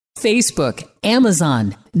Facebook,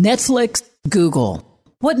 Amazon, Netflix, Google.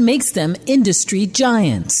 What makes them industry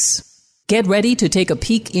giants? Get ready to take a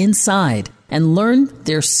peek inside and learn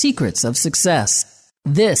their secrets of success.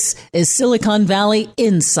 This is Silicon Valley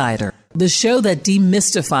Insider, the show that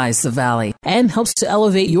demystifies the Valley and helps to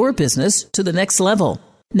elevate your business to the next level.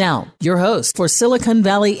 Now, your host for Silicon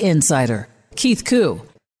Valley Insider, Keith Koo.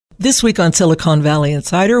 This week on Silicon Valley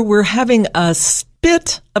Insider, we're having a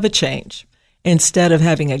bit of a change. Instead of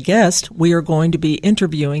having a guest, we are going to be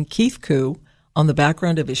interviewing Keith Koo on the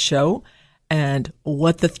background of his show and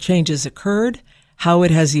what the changes occurred, how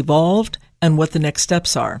it has evolved, and what the next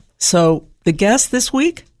steps are. So the guest this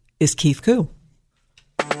week is Keith Koo.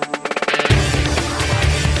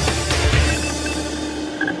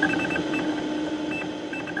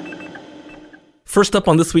 First up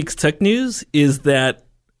on this week's tech news is that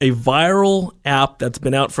a viral app that's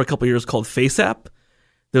been out for a couple of years called FaceApp.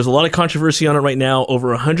 There's a lot of controversy on it right now.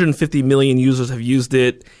 Over 150 million users have used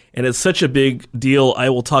it, and it's such a big deal. I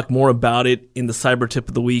will talk more about it in the Cyber Tip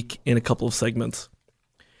of the Week in a couple of segments.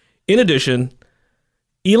 In addition,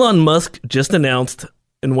 Elon Musk just announced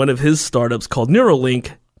in one of his startups called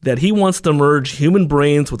Neuralink that he wants to merge human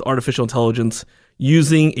brains with artificial intelligence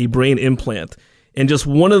using a brain implant. And just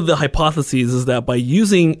one of the hypotheses is that by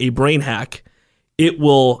using a brain hack, it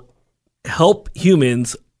will help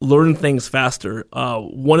humans learn things faster.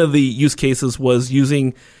 One of the use cases was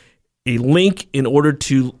using a link in order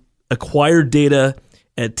to acquire data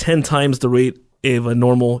at 10 times the rate of a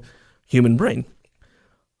normal human brain.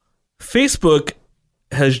 Facebook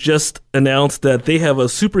has just announced that they have a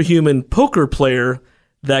superhuman poker player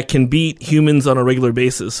that can beat humans on a regular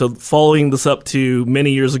basis. So following this up to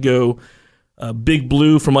many years ago, Big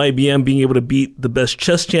Blue from IBM being able to beat the best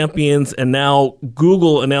chess champions, and now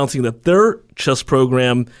Google announcing that their chess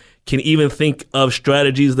program can even think of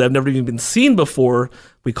strategies that have never even been seen before.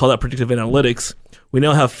 We call that predictive analytics. We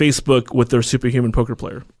now have Facebook with their superhuman poker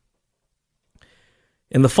player.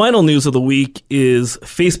 And the final news of the week is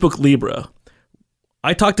Facebook Libra.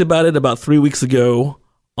 I talked about it about 3 weeks ago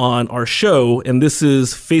on our show, and this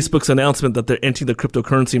is Facebook's announcement that they're entering the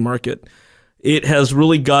cryptocurrency market. It has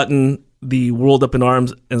really gotten the world up in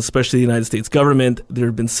arms, and especially the United States government. There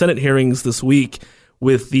have been Senate hearings this week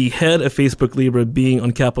with the head of Facebook Libra being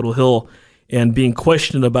on Capitol Hill and being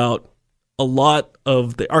questioned about a lot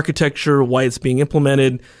of the architecture, why it's being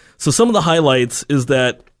implemented. So some of the highlights is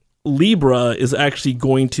that Libra is actually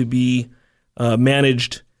going to be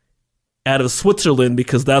managed out of Switzerland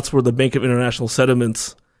because that's where the Bank of International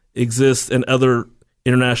Settlements exists and other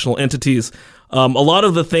international entities. A lot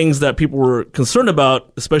of the things that people were concerned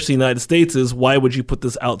about, especially in the United States, is why would you put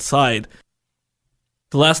this outside?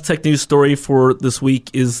 The last tech news story for this week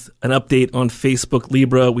is an update on Facebook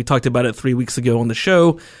Libra. We talked about it 3 weeks ago on the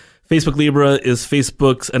show. Facebook Libra is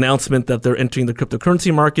Facebook's announcement that they're entering the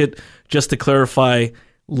cryptocurrency market. Just to clarify,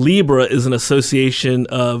 Libra is an association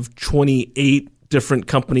of 28 different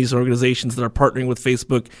companies and organizations that are partnering with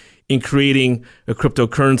Facebook in creating a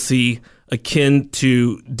cryptocurrency akin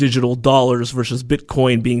to digital dollars versus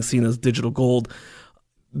Bitcoin being seen as digital gold.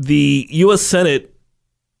 The U.S. Senate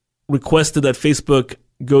requested that Facebook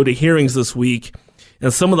go to hearings this week,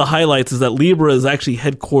 and some of the highlights is that Libra is actually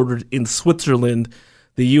headquartered in Switzerland.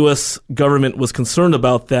 The U.S. government was concerned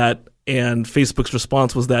about that, and Facebook's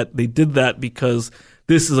response was that they did that because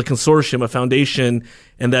this is a consortium, a foundation,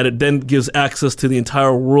 and that it then gives access to the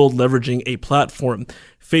entire world leveraging a platform.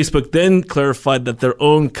 Facebook then clarified that their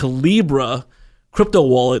own Calibra crypto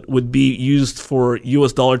wallet would be used for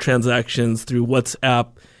US dollar transactions through WhatsApp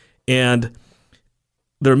and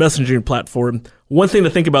their messaging platform. One thing to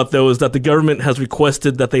think about, though, is that the government has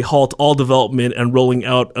requested that they halt all development and rolling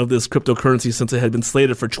out of this cryptocurrency since it had been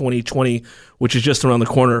slated for 2020, which is just around the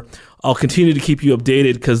corner. I'll continue to keep you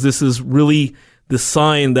updated because this is really the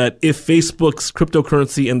sign that if Facebook's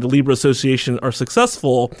cryptocurrency and the Libra Association are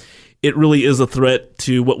successful, it really is a threat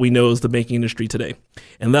to what we know as the banking industry today.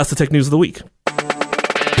 And that's the tech news of the week.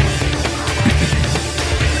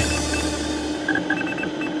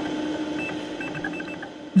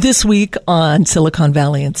 This week on Silicon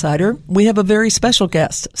Valley Insider, we have a very special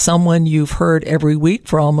guest, someone you've heard every week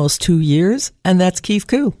for almost 2 years, and that's Keith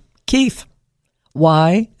Koo. Keith,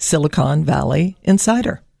 why Silicon Valley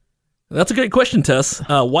Insider? That's a great question, Tess.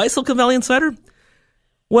 Why Silicon Valley Insider?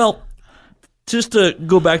 Well, just to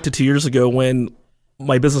go back to 2 years ago when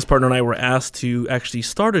my business partner and I were asked to actually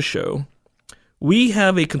start a show, we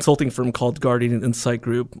have a consulting firm called Guardian Insight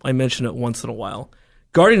Group. I mention it once in a while.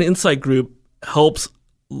 Guardian Insight Group helps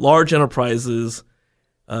large enterprises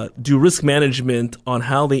do risk management on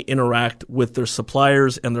how they interact with their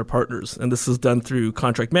suppliers and their partners. And this is done through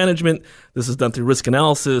contract management. This is done through risk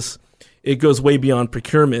analysis. It goes way beyond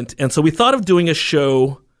procurement. And so we thought of doing a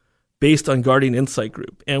show based on Guardian Insight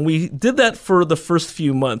Group. And we did that for the first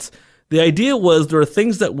few months. The idea was there are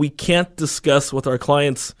things that we can't discuss with our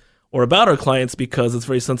clients or about our clients because it's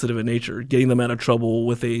very sensitive in nature, getting them out of trouble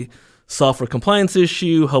with a software compliance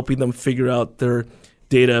issue, helping them figure out their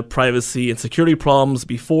data privacy and security problems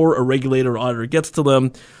before a regulator or auditor gets to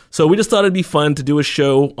them. So we just thought it'd be fun to do a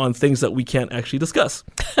show on things that we can't actually discuss.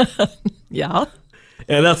 Yeah.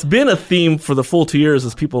 And that's been a theme for the full 2 years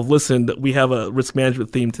as people have listened. We have a risk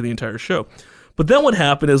management theme to the entire show. But then what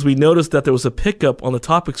happened is we noticed that there was a pickup on the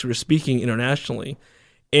topics we were speaking internationally.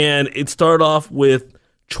 And it started off with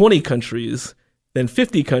 20 countries, then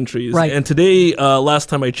 50 countries. Right. And today, last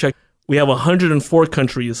time I checked, we have 104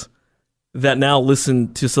 countries that now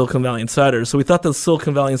listen to Silicon Valley Insider. So we thought the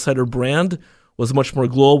Silicon Valley Insider brand was much more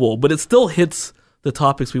global, but it still hits the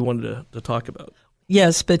topics we wanted to talk about.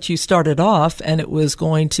 Yes, but you started off and it was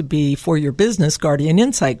going to be for your business, Guardian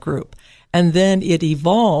Insight Group. And then it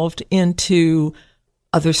evolved into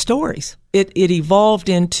other stories. It evolved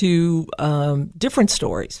into different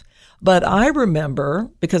stories. But I remember,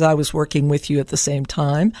 because I was working with you at the same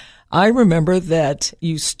time, I remember that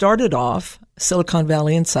you started off Silicon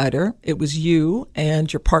Valley Insider. It was you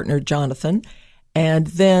and your partner, Jonathan. And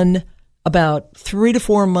then about 3 to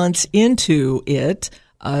 4 months into it,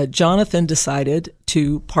 Jonathan decided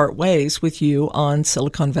to part ways with you on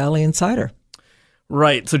Silicon Valley Insider.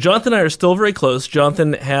 Right. So Jonathan and I are still very close.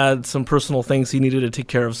 Jonathan had some personal things he needed to take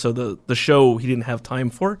care of, so the show he didn't have time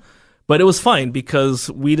for. But it was fine because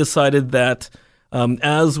we decided that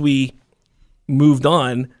as we moved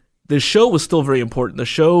on, the show was still very important. The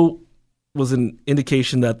show was an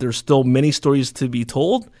indication that there's still many stories to be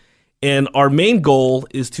told. And our main goal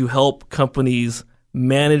is to help companies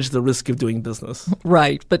manage the risk of doing business.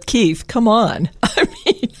 Right. But Keith, come on. I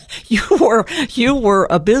mean, you were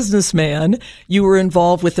a businessman. You were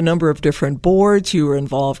involved with a number of different boards. You were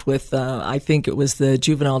involved with, I think it was the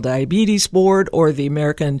Juvenile Diabetes Board or the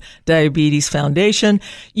American Diabetes Foundation.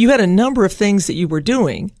 You had a number of things that you were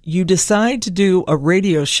doing. You decide to do a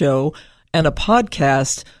radio show and a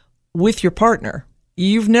podcast with your partner.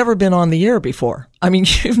 You've never been on the air before. I mean,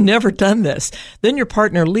 you've never done this. Then your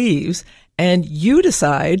partner leaves and you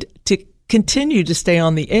decide to continue to stay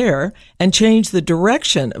on the air and change the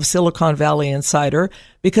direction of Silicon Valley Insider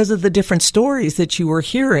because of the different stories that you were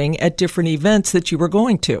hearing at different events that you were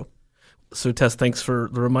going to. So Tess, thanks for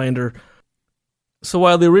the reminder. So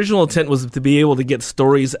while the original intent was to be able to get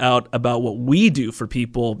stories out about what we do for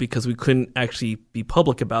people because we couldn't actually be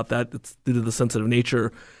public about that, it's due to the sensitive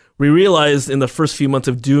nature, we realized in the first few months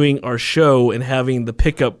of doing our show and having the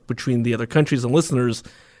pickup between the other countries and listeners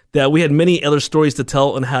that we had many other stories to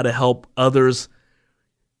tell on how to help others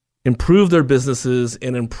improve their businesses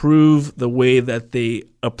and improve the way that they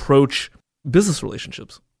approach business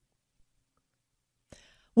relationships.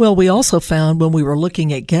 Well, we also found when we were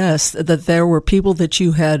looking at guests that there were people that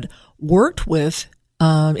you had worked with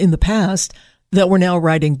in the past that were now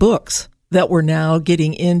writing books, that were now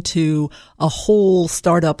getting into a whole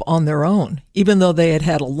startup on their own, even though they had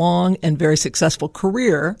had a long and very successful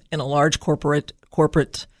career in a large corporate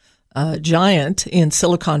giant in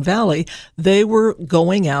Silicon Valley. They were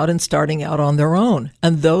going out and starting out on their own.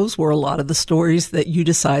 And those were a lot of the stories that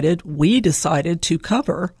we decided to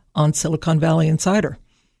cover on Silicon Valley Insider.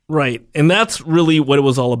 Right. And that's really what it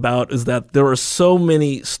was all about, is that there are so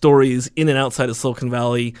many stories in and outside of Silicon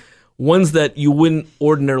Valley, ones that you wouldn't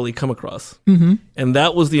ordinarily come across. Mm-hmm. And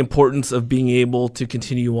that was the importance of being able to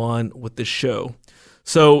continue on with this show.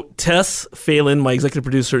 So Tess Phelan, my executive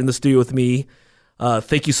producer in the studio with me,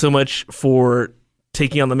 thank you so much for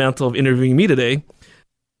taking on the mantle of interviewing me today.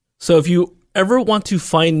 So if you ever want to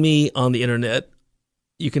find me on the internet,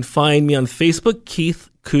 you can find me on Facebook,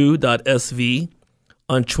 keithkoo.sv,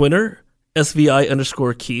 on Twitter,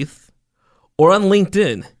 SVI_Keith, or on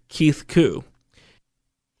LinkedIn, Keith Koo.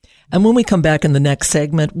 And when we come back in the next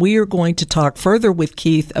segment, we are going to talk further with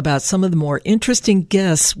Keith about some of the more interesting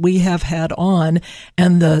guests we have had on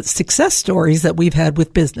and the success stories that we've had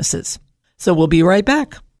with businesses. So we'll be right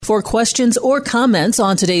back. For questions or comments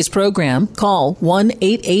on today's program, call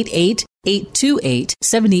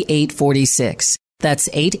 1-888-828-7846. That's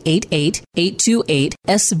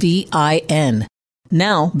 888-828-SVIN.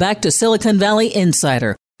 Now, back to Silicon Valley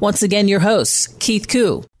Insider. Once again, your host, Keith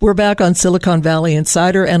Koo. We're back on Silicon Valley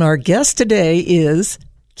Insider, and our guest today is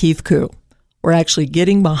Keith Koo. We're actually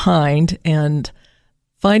getting behind and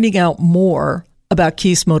finding out more about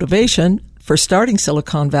Keith's motivation for starting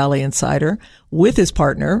Silicon Valley Insider with his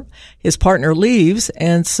partner. His partner leaves,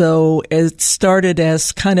 and so it started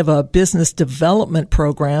as kind of a business development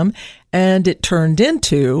program, and it turned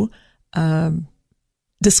into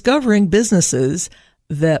discovering businesses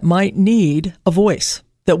that might need a voice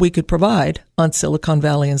that we could provide on Silicon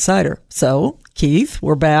Valley Insider. So, Keith,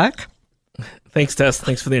 we're back. Thanks, Tess.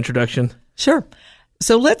 Thanks for the introduction. Sure.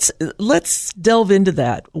 So let's delve into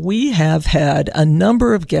that. We have had a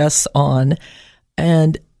number of guests on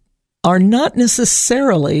and are not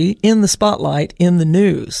necessarily in the spotlight in the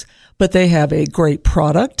news, but they have a great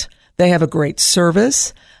product. They have a great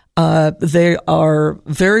service. They are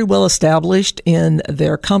very well established in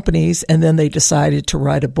their companies, and then they decided to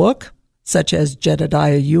write a book, such as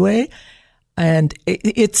Jedediah Ua. And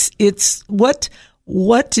it's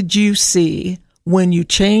what did you see when you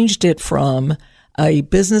changed it from a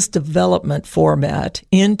business development format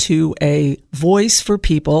into a voice for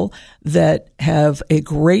people that have a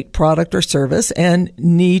great product or service and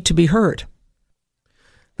need to be heard?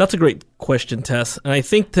 That's a great question, Tess. And I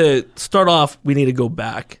think to start off, we need to go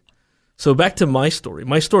back. So back to my story.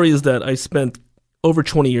 My story is that I spent over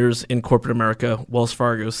 20 years in corporate America, Wells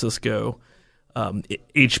Fargo, Cisco,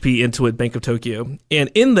 HP, Intuit, Bank of Tokyo.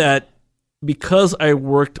 And in that, because I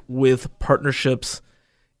worked with partnerships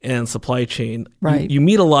and supply chain, right, you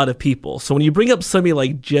meet a lot of people. So when you bring up somebody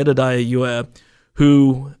like Jedediah Ua,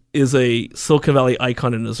 who is a Silicon Valley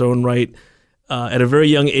icon in his own right, at a very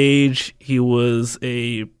young age, he was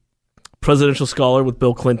a presidential scholar with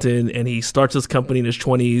Bill Clinton, and he starts his company in his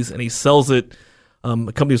 20s, and he sells it. A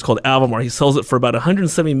company was called Avamar. He sells it for about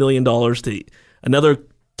 $170 million to another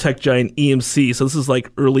tech giant, EMC. So this is like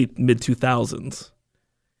early, mid-2000s.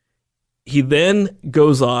 He then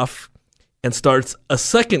goes off and starts a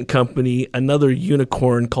second company, another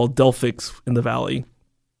unicorn called Delphix in the Valley.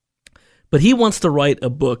 But he wants to write a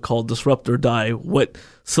book called Disrupt or Die, what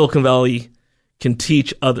Silicon Valley can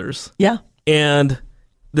teach others. Yeah. And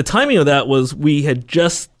the timing of that was we had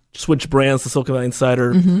just switched brands to Silicon Valley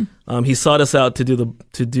Insider. Mm-hmm. He sought us out to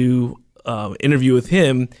do interview with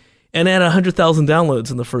him, and had 100,000 downloads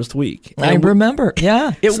in the first week. I remember.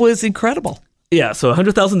 Yeah, it was incredible. Yeah, so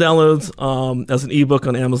 100,000 downloads as an ebook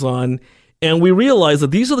on Amazon. And we realized that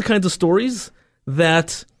these are the kinds of stories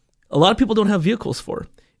that a lot of people don't have vehicles for.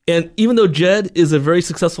 And even though Jed is a very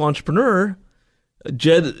successful entrepreneur,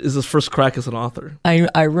 Jed is his first crack as an author.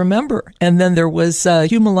 I remember. And then there was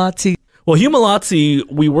Hugh Malazzi. Well, Hugh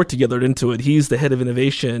Malazzi, we worked together at Intuit. He's the head of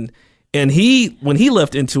innovation. And when he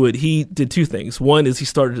left Intuit, he did two things. One is he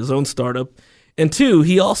started his own startup. And two,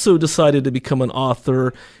 he also decided to become an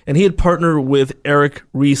author, and he had partnered with Eric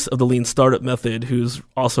Ries of the Lean Startup Method, who's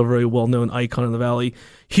also a very well-known icon in the Valley.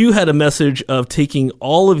 Hugh had a message of taking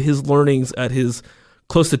all of his learnings at his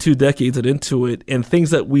close to 2 decades at Intuit and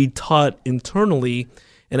things that we taught internally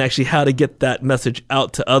and actually how to get that message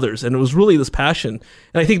out to others. And it was really this passion.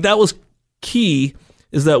 And I think that was key,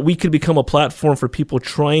 is that we could become a platform for people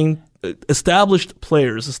established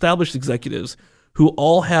players, established executives who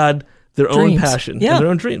all had their own passion and their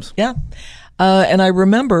own dreams. Yeah. And I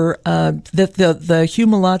remember that the Hugh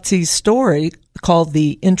Malazzi story called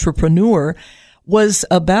The Entrepreneur was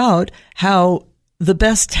about how the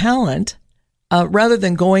best talent, rather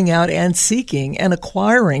than going out and seeking and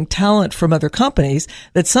acquiring talent from other companies,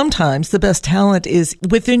 that sometimes the best talent is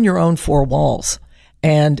within your own four walls.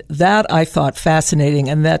 And that I thought fascinating.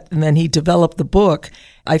 And then he developed the book.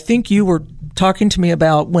 I think you were talking to me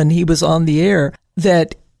about when he was on the air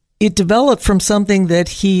that it developed from something that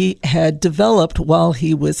he had developed while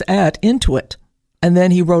he was at Intuit. And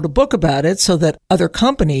then he wrote a book about it so that other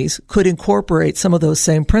companies could incorporate some of those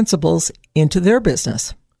same principles into their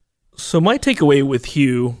business. So my takeaway with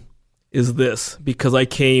Hugh is this, because I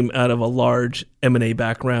came out of a large M&A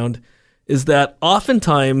background, is that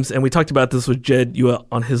oftentimes, and we talked about this with Jed Ua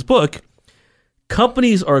on his book,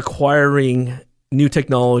 companies are acquiring new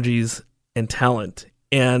technologies and talent.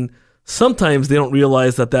 And sometimes they don't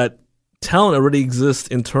realize that talent already exists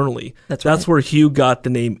internally. That's where Hugh got the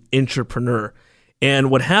name Entrepreneur. And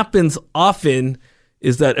what happens often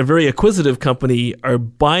is that a very acquisitive company are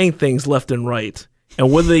buying things left and right.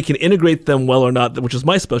 And whether they can integrate them well or not, which is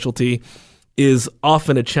my specialty, is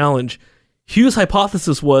often a challenge. Hugh's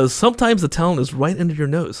hypothesis was sometimes the talent is right under your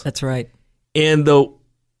nose. That's right. And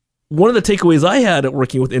one of the takeaways I had at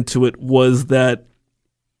working with Intuit was that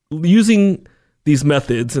using these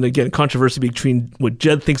methods, and again, controversy between what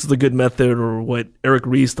Jed thinks is a good method or what Eric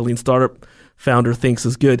Ries, the Lean Startup founder, thinks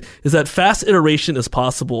is good, is that fast iteration is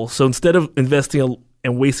possible. So instead of investing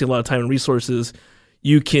and wasting a lot of time and resources,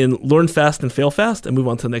 you can learn fast and fail fast and move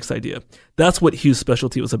on to the next idea. That's what Hugh's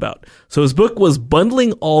specialty was about. So his book was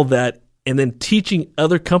bundling all that and then teaching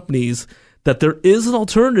other companies that there is an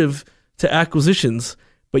alternative to acquisitions,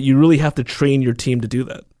 but you really have to train your team to do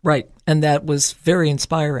that. Right. And that was very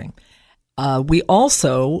inspiring. We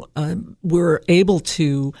also were able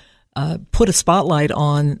to put a spotlight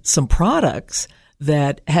on some products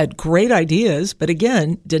that had great ideas, but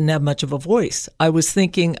again, didn't have much of a voice. I was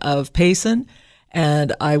thinking of Payson,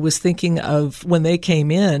 and I was thinking of when they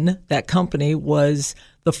came in, that company was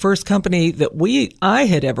the first company that I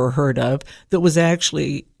had ever heard of that was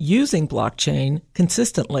actually using blockchain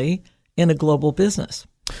consistently in a global business.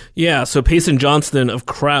 Yeah, so Payson Johnston of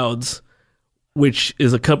Crowds, which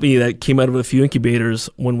is a company that came out of a few incubators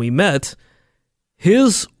when we met,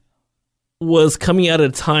 his was coming out at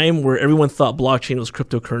a time where everyone thought blockchain was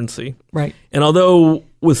cryptocurrency. Right. And although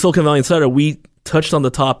with Silicon Valley Insider, we touched on the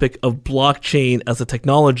topic of blockchain as a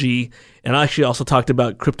technology, and actually also talked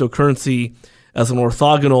about cryptocurrency as an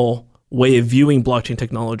orthogonal way of viewing blockchain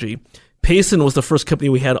technology, Payson was the first company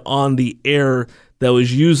we had on the air that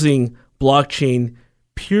was using blockchain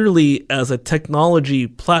purely as a technology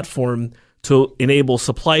platform to enable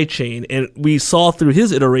supply chain. And we saw through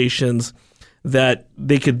his iterations that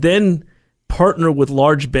they could then partner with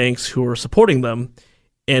large banks who are supporting them,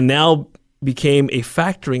 and now became a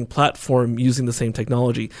factoring platform using the same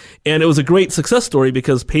technology. And it was a great success story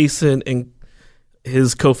because Payson and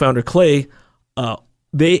his co-founder Clay,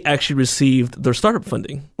 they actually received their startup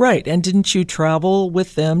funding. Right. And didn't you travel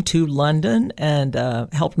with them to London and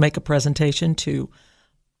help make a presentation to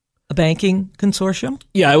a banking consortium?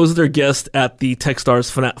 Yeah, I was their guest at the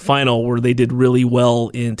Techstars final where they did really well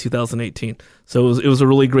in 2018. So it was a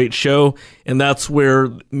really great show, and that's where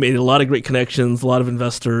made a lot of great connections, a lot of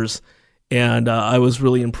investors, and I was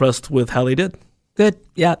really impressed with how they did. Good.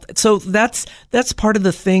 Yeah. So that's part of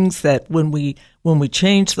the things that when we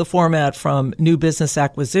change the format from new business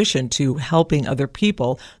acquisition to helping other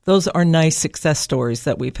people, those are nice success stories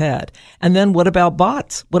that we've had. And then what about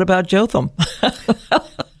bots? What about Jotham?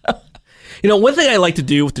 You know, one thing I like to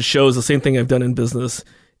do with the show is the same thing I've done in business,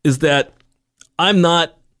 is that I'm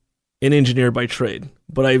not an engineer by trade,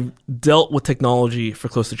 but I've dealt with technology for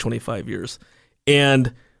close to 25 years.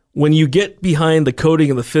 And when you get behind the coding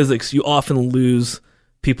and the physics, you often lose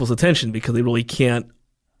people's attention because they really can't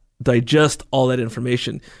digest all that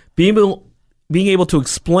information. Being able to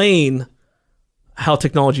explain how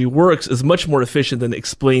technology works is much more efficient than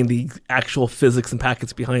explain the actual physics and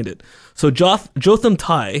packets behind it. So Jotham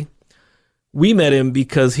Tai, we met him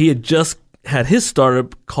because he had just had his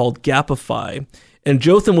startup called Gapify, and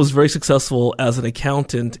Jotham was very successful as an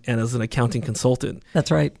accountant and as an accounting consultant.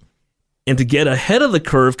 That's right. And to get ahead of the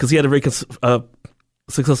curve, because he had a very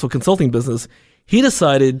successful consulting business, he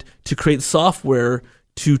decided to create software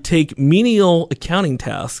to take menial accounting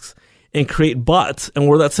tasks and create bots. And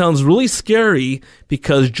where that sounds really scary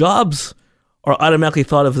because jobs are automatically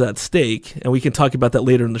thought of at stake, and we can talk about that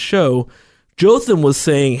later in the show, Jotham was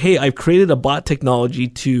saying, hey, I've created a bot technology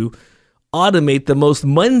to automate the most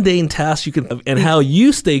mundane tasks you can have, and how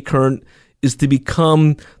you stay current is to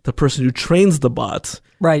become the person who trains the bots.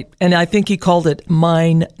 Right. And I think he called it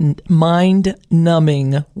mind-numbing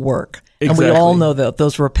work. Exactly. And we all know that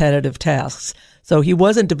those repetitive tasks. So he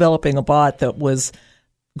wasn't developing a bot that was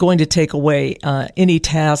going to take away any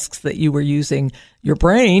tasks that you were using your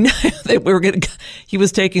brain. He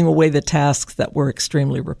was taking away the tasks that were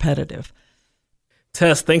extremely repetitive.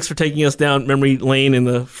 Tess, thanks for taking us down memory lane in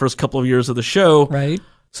the first couple of years of the show. Right.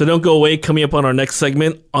 So don't go away. Coming up on our next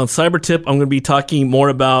segment on CyberTip, I'm going to be talking more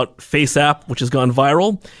about FaceApp, which has gone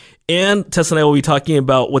viral. And Tess and I will be talking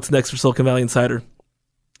about what's next for Silicon Valley Insider.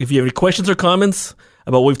 If you have any questions or comments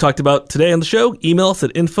about what we've talked about today on the show, email us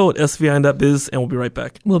at info@svin.biz, and we'll be right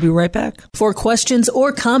back. We'll be right back. For questions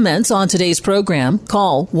or comments on today's program,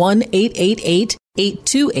 call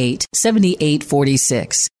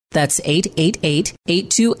 1-888-828-7846. That's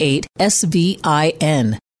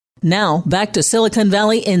 888-828-SVIN. Now, back to Silicon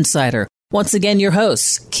Valley Insider. Once again, your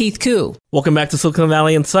host, Keith Koo. Welcome back to Silicon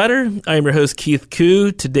Valley Insider. I am your host, Keith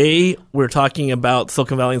Koo. Today, we're talking about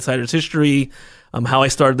Silicon Valley Insider's history, how I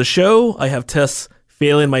started the show. I have Tess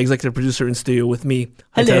Phelan, my executive producer, in studio with me.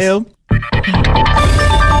 Hi, hello. Tess.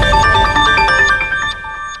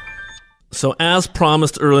 So as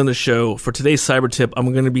promised early in the show, for today's CyberTip,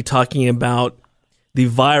 I'm going to be talking about the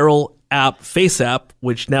viral app FaceApp,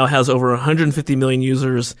 which now has over 150 million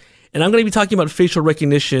users. And I'm going to be talking about facial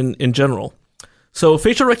recognition in general. So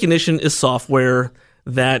facial recognition is software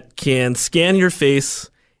that can scan your face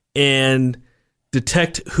and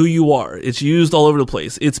detect who you are. It's used all over the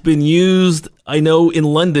place. It's been used, I know, in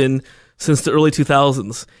London since the early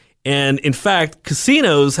 2000s. And in fact,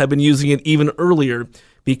 casinos have been using it even earlier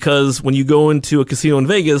because when you go into a casino in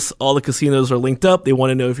Vegas, all the casinos are linked up. They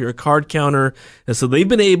want to know if you're a card counter. And so they've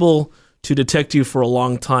been able to detect you for a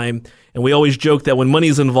long time. And we always joke that when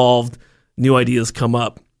money's involved, new ideas come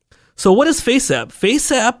up. So what is FaceApp?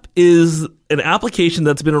 FaceApp is an application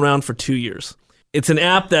that's been around for 2 years. It's an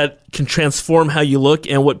app that can transform how you look.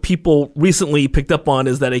 And what people recently picked up on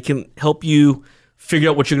is that it can help you figure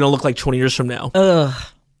out what you're going to look like 20 years from now.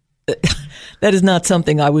 That is not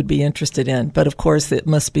something I would be interested in. But of course, it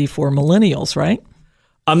must be for millennials, right?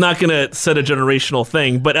 I'm not going to set a generational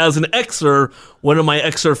thing. But as an Xer, one of my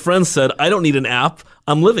Xer friends said, I don't need an app.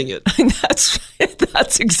 I'm living it.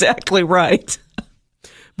 That's exactly right.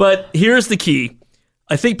 But here's the key.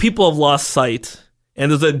 I think people have lost sight.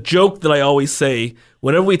 And there's a joke that I always say,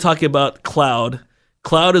 whenever we talk about cloud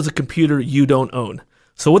is a computer you don't own.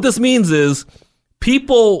 So what this means is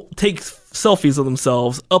people take selfies of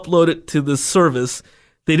themselves, upload it to this service.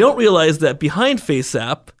 They don't realize that behind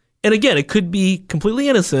FaceApp, and again, it could be completely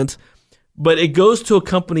innocent, but it goes to a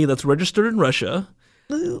company that's registered in Russia.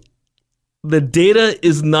 The data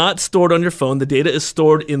is not stored on your phone. The data is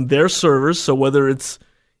stored in their servers. So whether it's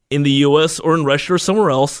in the US or in Russia or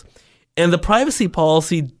somewhere else, and the privacy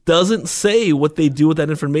policy doesn't say what they do with that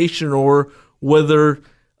information or whether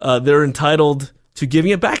they're entitled to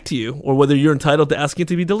giving it back to you or whether you're entitled to asking it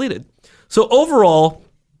to be deleted. So overall,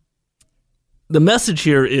 the message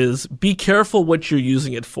here is be careful what you're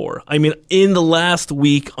using it for. I mean, in the last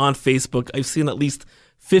week on Facebook, I've seen at least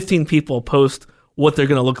 15 people post what they're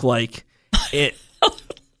going to look like.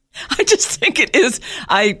 I just think it is.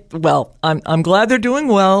 I'm glad they're doing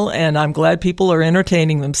well, and I'm glad people are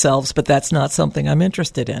entertaining themselves, but that's not something I'm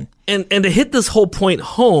interested in. And to hit this whole point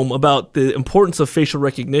home about the importance of facial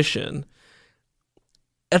recognition,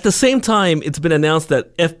 at the same time, it's been announced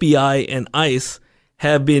that FBI and ICE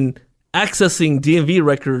have been accessing DMV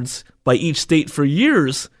records by each state for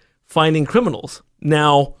years, finding criminals.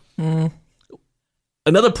 Now,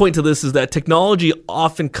 another point to this is that technology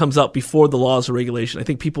often comes out before the laws or regulation. I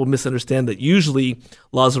think people misunderstand that usually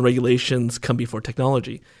laws and regulations come before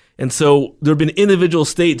technology. And so there have been individual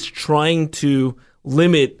states trying to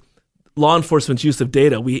limit law enforcement's use of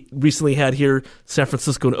data. We recently had here San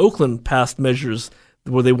Francisco and Oakland passed measures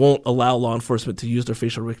where they won't allow law enforcement to use their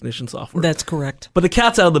facial recognition software. That's correct. But the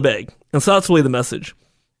cat's out of the bag. And so that's really the message.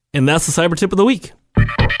 And that's the cyber tip of the week.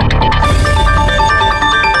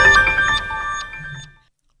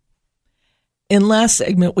 In last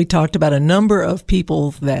segment, we talked about a number of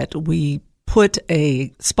people that we put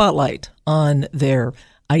a spotlight on their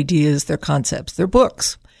ideas, their concepts, their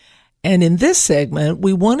books. And in this segment,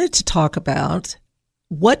 we wanted to talk about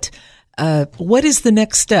what is the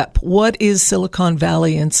next step? What is Silicon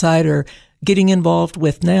Valley Insider getting involved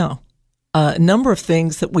with now? A number of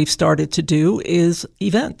things that we've started to do is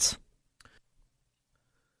events.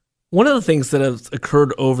 One of the things that has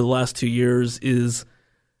occurred over the last 2 years is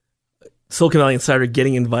Silicon Valley Insider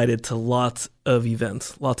getting invited to lots of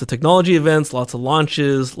events, lots of technology events, lots of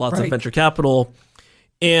launches, lots of venture capital.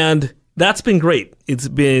 And that's been great. It's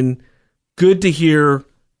been good to hear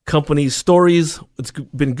companies' stories. It's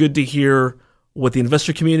been good to hear what the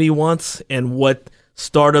investor community wants and what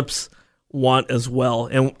startups want as well.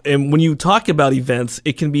 And when you talk about events,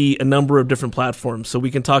 it can be a number of different platforms. So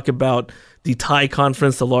we can talk about the TIE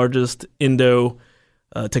conference, the largest Indo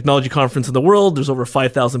technology conference in the world. There's over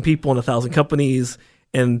 5,000 people and 1,000 companies,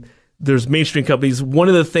 and there's mainstream companies. One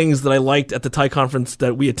of the things that I liked at the TIE conference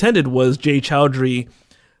that we attended was Jay Chowdhury,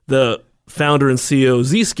 the founder and CEO of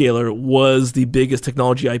Zscaler, was the biggest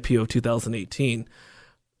technology IPO of 2018.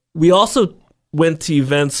 We also went to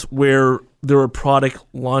events where there were product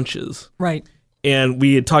launches. Right. And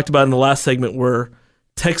we had talked about in the last segment where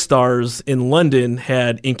Techstars in London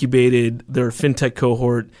had incubated their fintech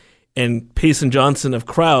cohort, and Payson Johnson of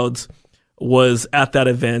Crowds was at that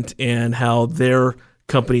event, and how their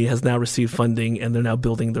company has now received funding and they're now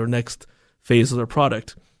building their next phase of their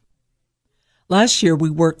product. Last year, we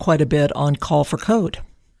worked quite a bit on Call for Code.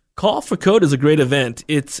 Call for Code is a great event.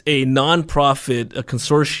 It's a nonprofit, a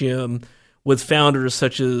consortium with founders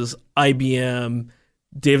such as IBM,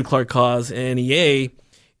 David Clark Cause, and EA.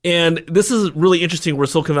 And this is really interesting where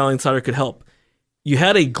Silicon Valley Insider could help. You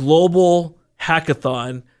had a global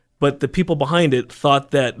hackathon, but the people behind it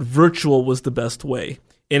thought that virtual was the best way.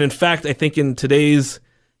 And in fact, I think in today's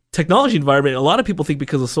technology environment, a lot of people think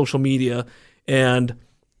because of social media and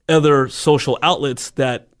other social outlets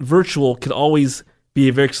that virtual can always be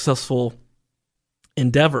a very successful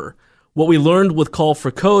endeavor. What we learned with Call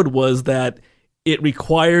for Code was that it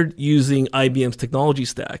required using IBM's technology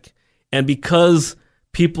stack. And because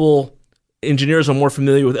people engineers are more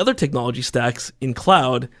familiar with other technology stacks in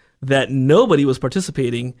cloud, that nobody was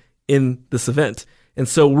participating in this event. And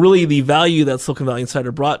so really the value that Silicon Valley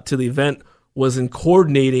Insider brought to the event was in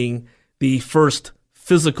coordinating the first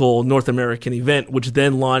physical North American event, which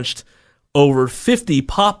then launched over 50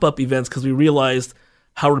 pop-up events because we realized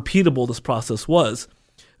how repeatable this process was.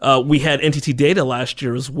 We had NTT Data last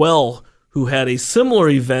year as well, who had a similar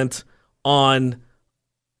event on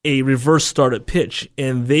a reverse startup pitch,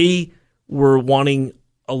 and they were wanting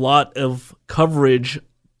a lot of coverage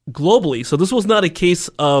globally. So this was not a case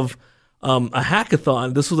of a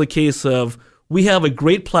hackathon. This was a case of we have a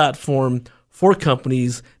great platform for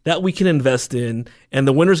companies that we can invest in, and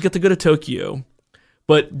the winners get to go to Tokyo.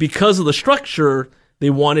 But because of the structure, they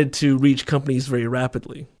wanted to reach companies very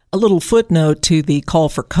rapidly. A little footnote to the Call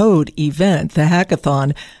for Code event, the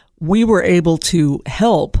hackathon, we were able to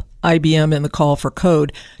help IBM and the Call for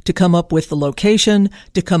Code to come up with the location,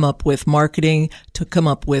 to come up with marketing, to come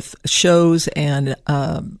up with shows and,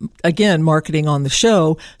 again, marketing on the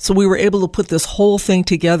show. So we were able to put this whole thing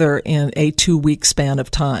together in a 2-week span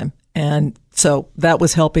of time. And so that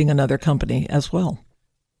was helping another company as well.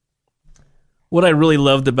 What I really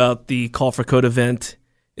loved about the Call for Code event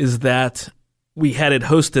is that we had it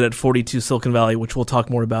hosted at 42 Silicon Valley, which we'll talk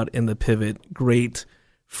more about in the Pivot. Great,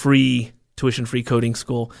 free, tuition-free coding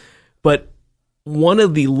school. But one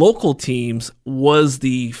of the local teams was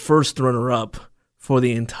the first runner-up for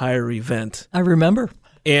the entire event. I remember.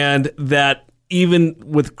 And that even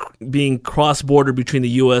with being cross-border between the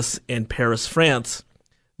U.S. and Paris, France,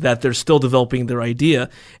 that they're still developing their idea.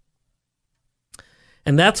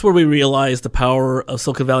 And that's where we realized the power of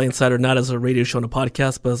Silicon Valley Insider, not as a radio show and a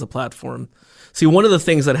podcast, but as a platform. See, one of the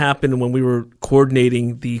things that happened when we were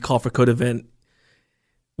coordinating the Call for Code event,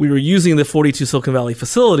 we were using the 42 Silicon Valley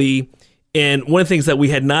facility, and one of the things that we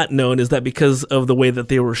had not known is that because of the way that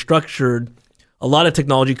they were structured, a lot of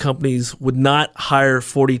technology companies would not hire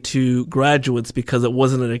 42 graduates because it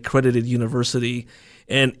wasn't an accredited university.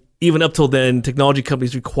 And even up till then, technology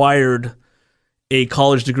companies required a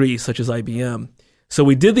college degree, such as IBM. So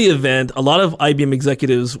we did the event. A lot of IBM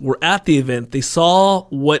executives were at the event. They saw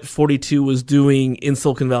what 42 was doing in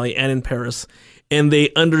Silicon Valley and in Paris, and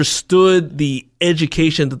they understood the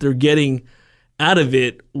education that they're getting out of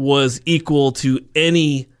it was equal to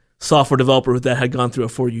any software developer that had gone through a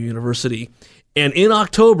 4-year university. And in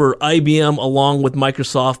October, IBM, along with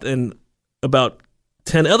Microsoft and about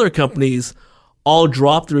 10 other companies, all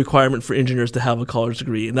dropped the requirement for engineers to have a college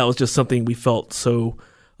degree. And that was just something we felt so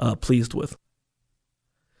pleased with.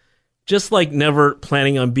 Just like never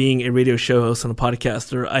planning on being a radio show host and a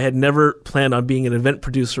podcaster, I had never planned on being an event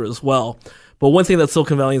producer as well. But one thing that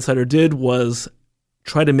Silicon Valley Insider did was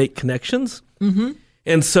try to make connections. Mm-hmm.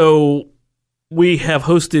 And so we have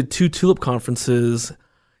hosted 2 Tulip conferences.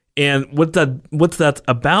 And what that's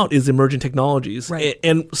about is emerging technologies. Right.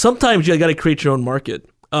 And sometimes you got to create your own market.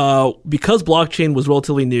 Because blockchain was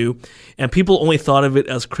relatively new and people only thought of it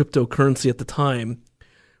as cryptocurrency at the time,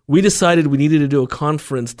 we decided we needed to do a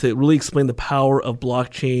conference to really explain the power of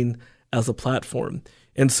blockchain as a platform.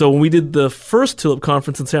 And so when we did the first Tulip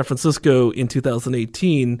conference in San Francisco in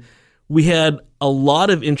 2018, we had a lot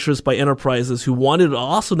of interest by enterprises who wanted to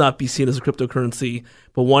also not be seen as a cryptocurrency,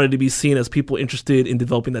 but wanted to be seen as people interested in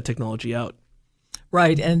developing that technology out.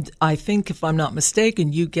 Right. And I think, if I'm not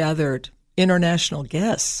mistaken, you gathered international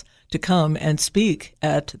guests to come and speak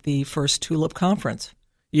at the first Tulip conference.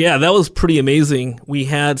 Yeah, that was pretty amazing. We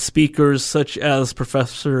had speakers such as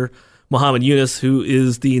Professor Muhammad Yunus, who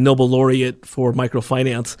is the Nobel laureate for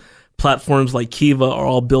microfinance. Platforms like Kiva are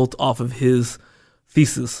all built off of his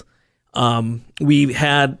thesis. We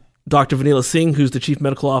had Dr. Vanilla Singh, who's the Chief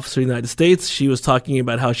Medical Officer of the United States. She was talking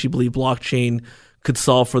about how she believed blockchain could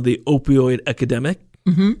solve for the opioid epidemic.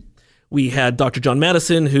 Mm-hmm. We had Dr. John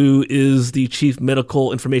Madison, who is the Chief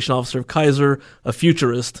Medical Information Officer of Kaiser, a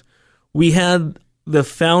futurist. We had the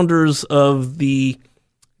founders of the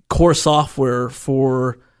core software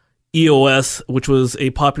for EOS, which was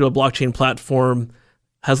a popular blockchain platform,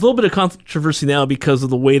 has a little bit of controversy now because of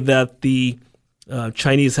the way that the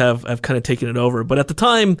Chinese have kind of taken it over. But at the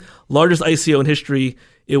time, largest ICO in history,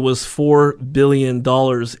 it was $4 billion.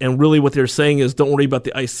 And really what they're saying is, don't worry about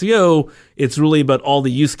the ICO. It's really about all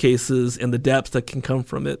the use cases and the dApps that can come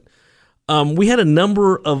from it. We had a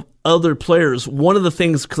number of other players. One of the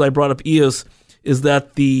things, because I brought up EOS, is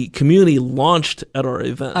that the community launched at our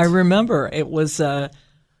event. I remember it was, it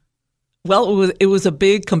was a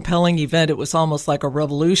big, compelling event. It was almost like a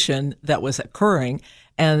revolution that was occurring,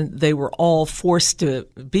 and they were all forced to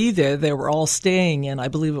be there. They were all staying in, I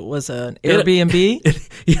believe it was an Airbnb.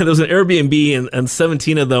 Yeah, there was an Airbnb, and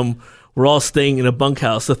 17 of them we're all staying in a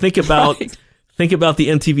bunkhouse. So think about the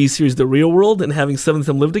MTV series The Real World and having 7 of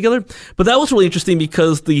them live together. But that was really interesting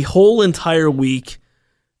because the whole entire week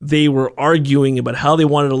they were arguing about how they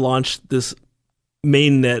wanted to launch this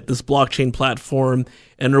mainnet, this blockchain platform,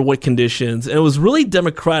 and under what conditions. And it was really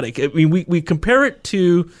democratic. I mean, we compare it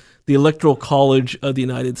to the Electoral College of the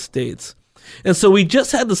United States. And so we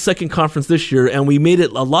just had the second conference this year, and we made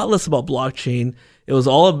it a lot less about blockchain. It was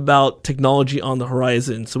all about technology on the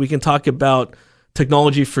horizon. So we can talk about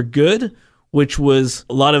technology for good, which was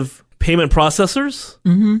a lot of payment processors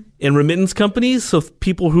and remittance companies. So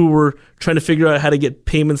people who were trying to figure out how to get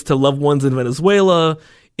payments to loved ones in Venezuela,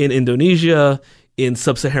 in Indonesia, in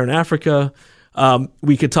sub-Saharan Africa.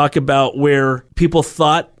 We could talk about where people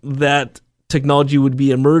thought that technology would be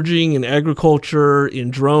emerging in agriculture, in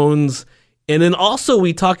drones. And then also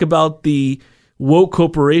we talk about the woke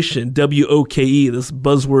corporation, WOKE, this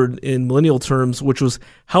buzzword in millennial terms, which was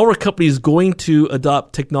how are companies going to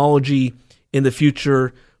adopt technology in the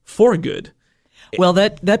future for good? Well,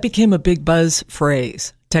 that became a big buzz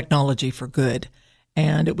phrase, technology for good.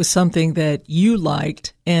 And it was something that you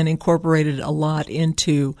liked and incorporated a lot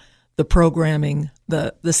into the programming.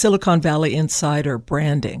 The Silicon Valley Insider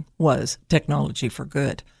branding was technology for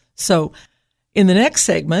good. So in the next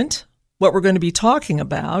segment, what we're going to be talking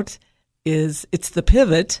about is it's the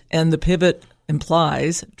pivot, and the pivot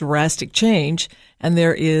implies drastic change. And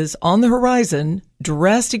there is on the horizon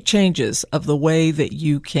drastic changes of the way that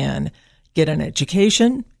you can get an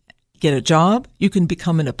education, get a job. You can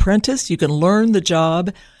become an apprentice. You can learn the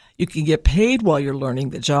job. You can get paid while you're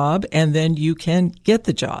learning the job, and then you can get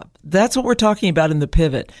the job. That's what we're talking about in the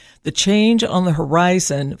pivot, the change on the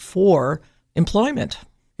horizon for employment.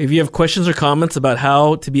 If you have questions or comments about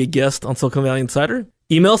how to be a guest on Silicon Valley Insider,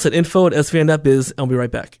 email us at info@svn.biz, and I'll be right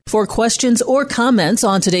back. For questions or comments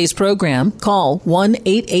on today's program, call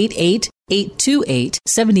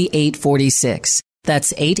 1-888-828-7846.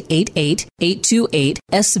 That's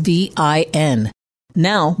 888-828-SVIN.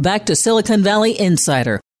 Now, back to Silicon Valley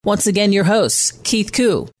Insider. Once again, your hosts, Keith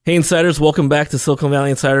Koo. Hey, Insiders. Welcome back to Silicon Valley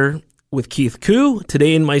Insider with Keith Koo.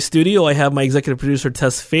 Today in my studio, I have my executive producer,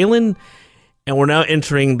 Tess Phelan, and we're now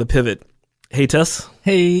entering the pivot. Hey, Tess.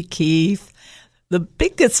 Hey, Keith. The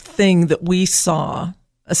biggest thing that we saw,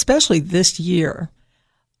 especially this year,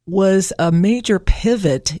 was a major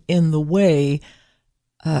pivot in the way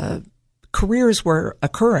careers were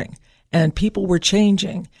occurring and people were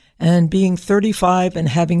changing. And being 35 and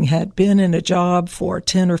having had been in a job for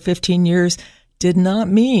 10 or 15 years did not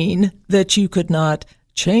mean that you could not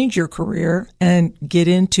change your career and get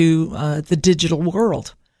into the digital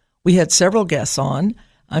world. We had several guests on.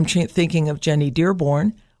 I'm thinking of Jenny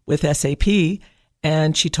Dearborn with SAP,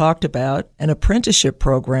 and she talked about an apprenticeship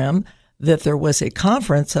program that there was a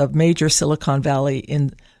conference of major Silicon Valley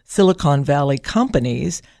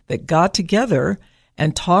companies that got together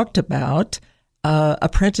and talked about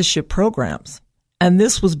apprenticeship programs. And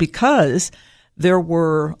this was because there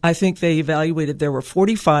were, I think they evaluated, there were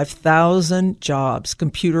 45,000 jobs,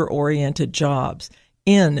 computer-oriented jobs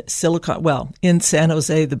in in San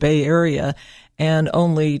Jose, the Bay Area, and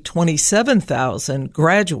only 27,000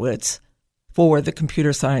 graduates for the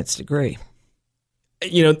computer science degree.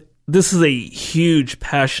 You know, this is a huge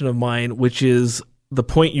passion of mine, which is the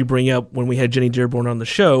point you bring up when we had Jenny Dearborn on the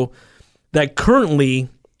show, that currently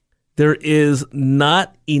there is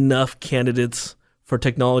not enough candidates for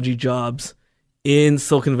technology jobs in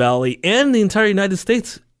Silicon Valley and the entire United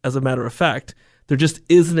States, as a matter of fact. There just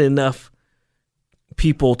isn't enough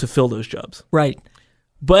people to fill those jobs. Right.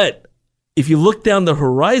 But if you look down the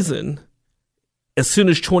horizon, as soon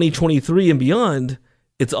as 2023 and beyond,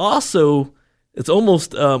 it's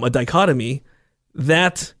almost a dichotomy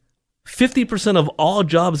that 50% of all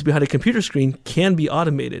jobs behind a computer screen can be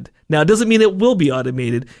automated. Now, it doesn't mean it will be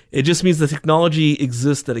automated. It just means the technology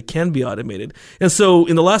exists that it can be automated. And so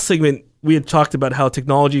in the last segment, we had talked about how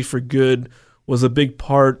technology for good was a big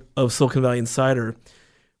part of Silicon Valley Insider.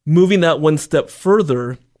 Moving that one step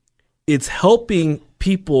further, it's helping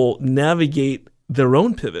people navigate their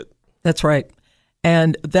own pivot. That's right.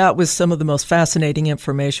 And that was some of the most fascinating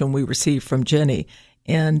information we received from Jenny.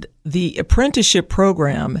 And the apprenticeship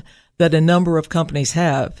program that a number of companies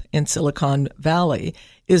have in Silicon Valley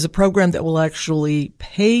is a program that will actually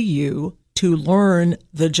pay you to learn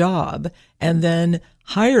the job and then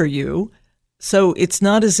hire you. So it's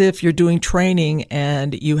not as if you're doing training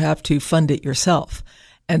and you have to fund it yourself.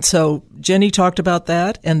 And so Jenny talked about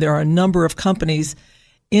that, and there are a number of companies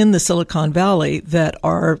in the Silicon Valley that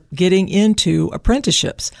are getting into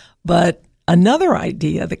apprenticeships. But another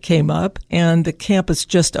idea that came up, and the campus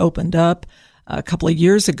just opened up a couple of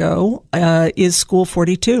years ago, is School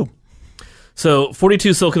 42. So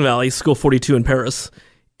 42 Silicon Valley, School 42 in Paris,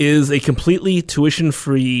 is a completely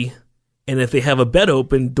tuition-free, and if they have a bed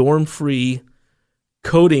open, dorm-free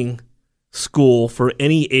coding school for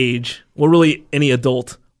any age, well, really any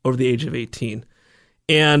adult over the age of 18.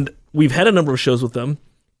 And we've had a number of shows with them.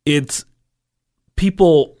 It's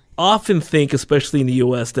people often think, especially in the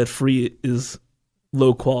US, that free is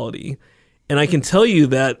low quality. And I can tell you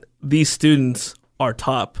that these students are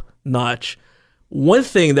top notch. One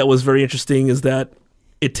thing that was very interesting is that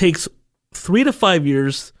it takes 3 to 5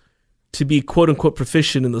 years to be quote unquote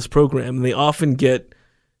proficient in this program. And they often get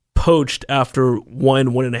poached after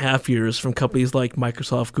 1.5 years from companies like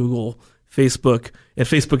Microsoft, Google, Facebook, and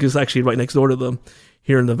Facebook is actually right next door to them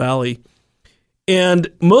here in the Valley. And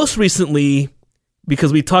most recently,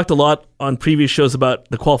 because we talked a lot on previous shows about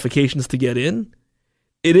the qualifications to get in,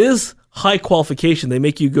 it is high qualification. They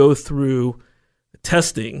make you go through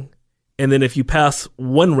testing, and then if you pass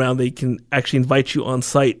one round, they can actually invite you on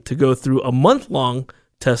site to go through a month-long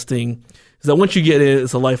testing. So that once you get in,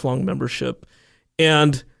 it's a lifelong membership.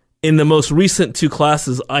 And in the most recent 2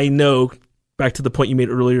 classes, I know, back to the point you made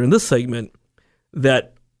earlier in this segment,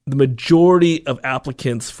 that the majority of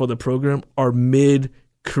applicants for the program are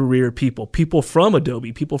mid-career people from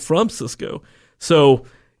Adobe, people from Cisco. So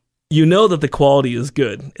you know that the quality is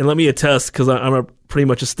good. And let me attest, because I'm pretty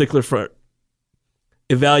much a stickler for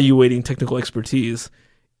evaluating technical expertise.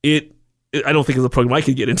 I don't think it's a program I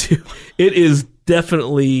could get into. It is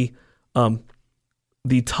definitely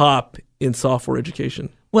the top in software education.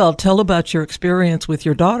 Well, tell about your experience with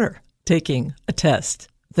your daughter taking a test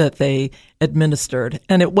that they administered.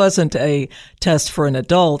 And it wasn't a test for an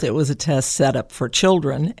adult. It was a test set up for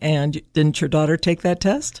children. And didn't your daughter take that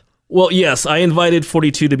test? Well, yes. I invited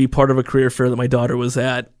 42 to be part of a career fair that my daughter was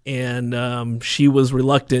at. And she was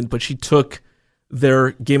reluctant, but she took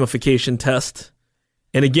their gamification test.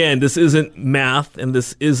 And again, this isn't math and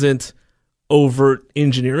this isn't overt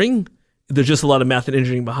engineering. There's just a lot of math and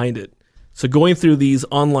engineering behind it. So going through these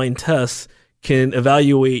online tests can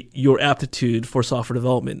evaluate your aptitude for software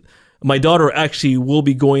development. My daughter actually will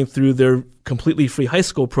be going through their completely free high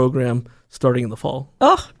school program starting in the fall.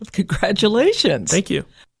 Oh, congratulations. Thank you.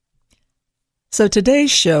 So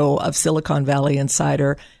today's show of Silicon Valley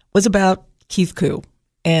Insider was about Keith Koo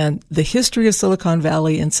and the history of Silicon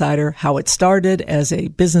Valley Insider, how it started as a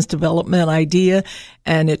business development idea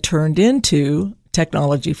and it turned into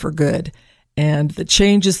technology for good. And the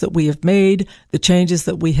changes that we have made, the changes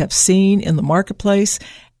that we have seen in the marketplace.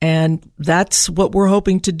 And that's what we're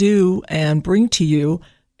hoping to do and bring to you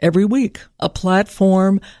every week, a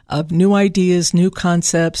platform of new ideas, new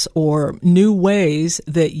concepts, or new ways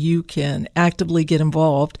that you can actively get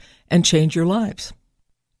involved and change your lives.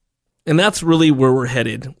 And that's really where we're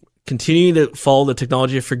headed. Continuing to follow the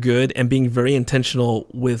technology for good and being very intentional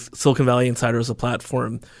with Silicon Valley Insider as a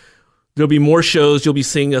platform. There'll be more shows. You'll be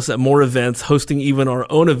seeing us at more events, hosting even our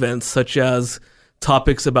own events, such as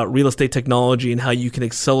topics about real estate technology and how you can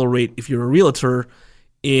accelerate, if you're a realtor,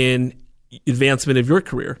 in advancement of your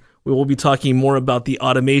career. We will be talking more about the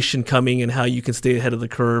automation coming and how you can stay ahead of the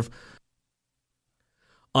curve.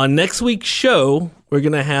 On next week's show, we're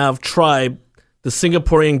going to have Tribe, the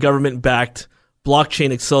Singaporean government-backed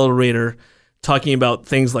blockchain accelerator, talking about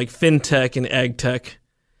things like fintech and ag tech.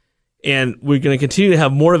 And we're going to continue to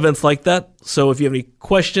have more events like that. So if you have any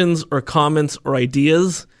questions or comments or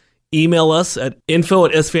ideas, email us at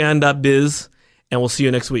info@svin.biz, and we'll see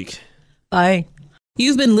you next week. Bye.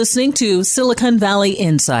 You've been listening to Silicon Valley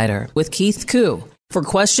Insider with Keith Koo. For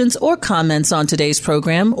questions or comments on today's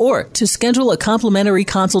program or to schedule a complimentary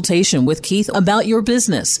consultation with Keith about your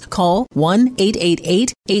business, call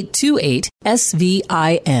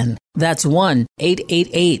 1-888-828-SVIN. That's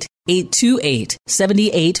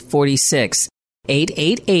 1-888-828-7846.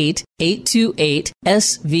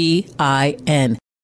 888-828-SVIN.